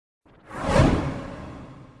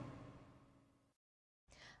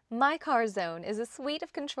My Car Zone is a suite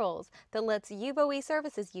of controls that lets UVO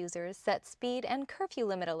eServices users set speed and curfew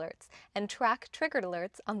limit alerts and track triggered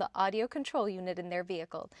alerts on the audio control unit in their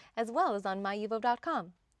vehicle, as well as on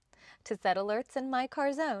MyUVO.com. To set alerts in My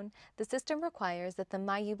Car Zone, the system requires that the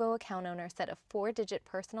MyUVO account owner set a 4-digit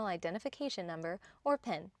personal identification number, or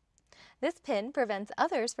PIN. This PIN prevents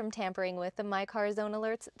others from tampering with the My Car Zone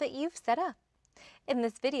alerts that you've set up. In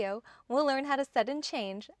this video, we'll learn how to set and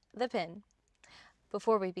change the PIN.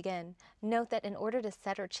 Before we begin, note that in order to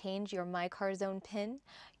set or change your My Car Zone PIN,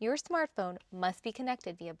 your smartphone must be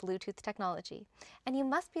connected via Bluetooth technology, and you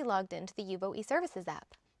must be logged into the UVO eServices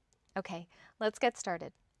app. Okay, let's get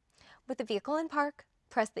started. With the vehicle in park,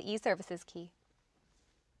 press the eServices key.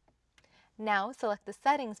 Now select the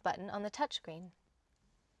Settings button on the touchscreen.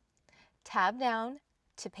 Tab down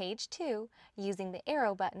to page 2 using the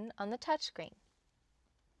arrow button on the touchscreen.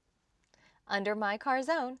 Under My Car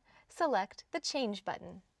Zone, select the Change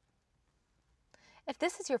button. If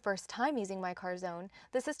this is your first time using My Car Zone,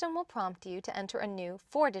 the system will prompt you to enter a new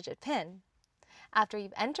 4-digit PIN. After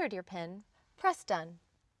you've entered your PIN, press Done.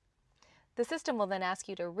 The system will then ask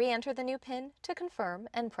you to re-enter the new PIN to confirm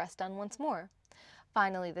and press Done once more.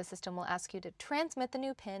 Finally, the system will ask you to transmit the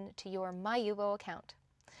new PIN to your MyUVO account.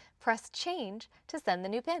 Press Change to send the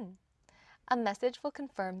new PIN. A message will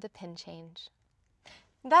confirm the PIN change.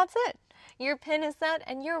 That's it! Your PIN is set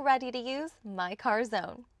and you're ready to use My Car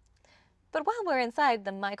Zone. But while we're inside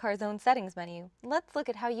the My Car Zone settings menu, let's look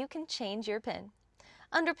at how you can change your PIN.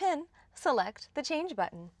 Under PIN, select the Change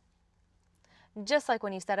button. Just like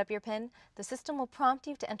when you set up your PIN, the system will prompt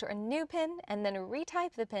you to enter a new PIN and then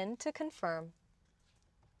retype the PIN to confirm.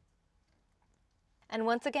 And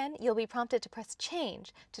once again, you'll be prompted to press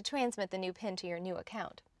Change to transmit the new PIN to your new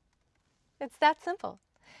account. It's that simple.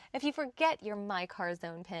 If you forget your My Car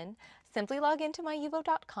Zone PIN, simply log into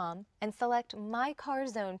MyUVO.com and select My Car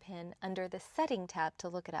Zone PIN under the Setting tab to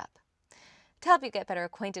look it up. To help you get better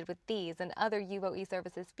acquainted with these and other UVO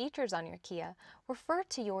eServices features on your Kia, refer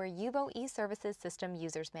to your UVO eServices System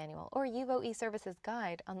User's Manual or UVO eServices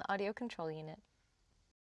Guide on the audio control unit.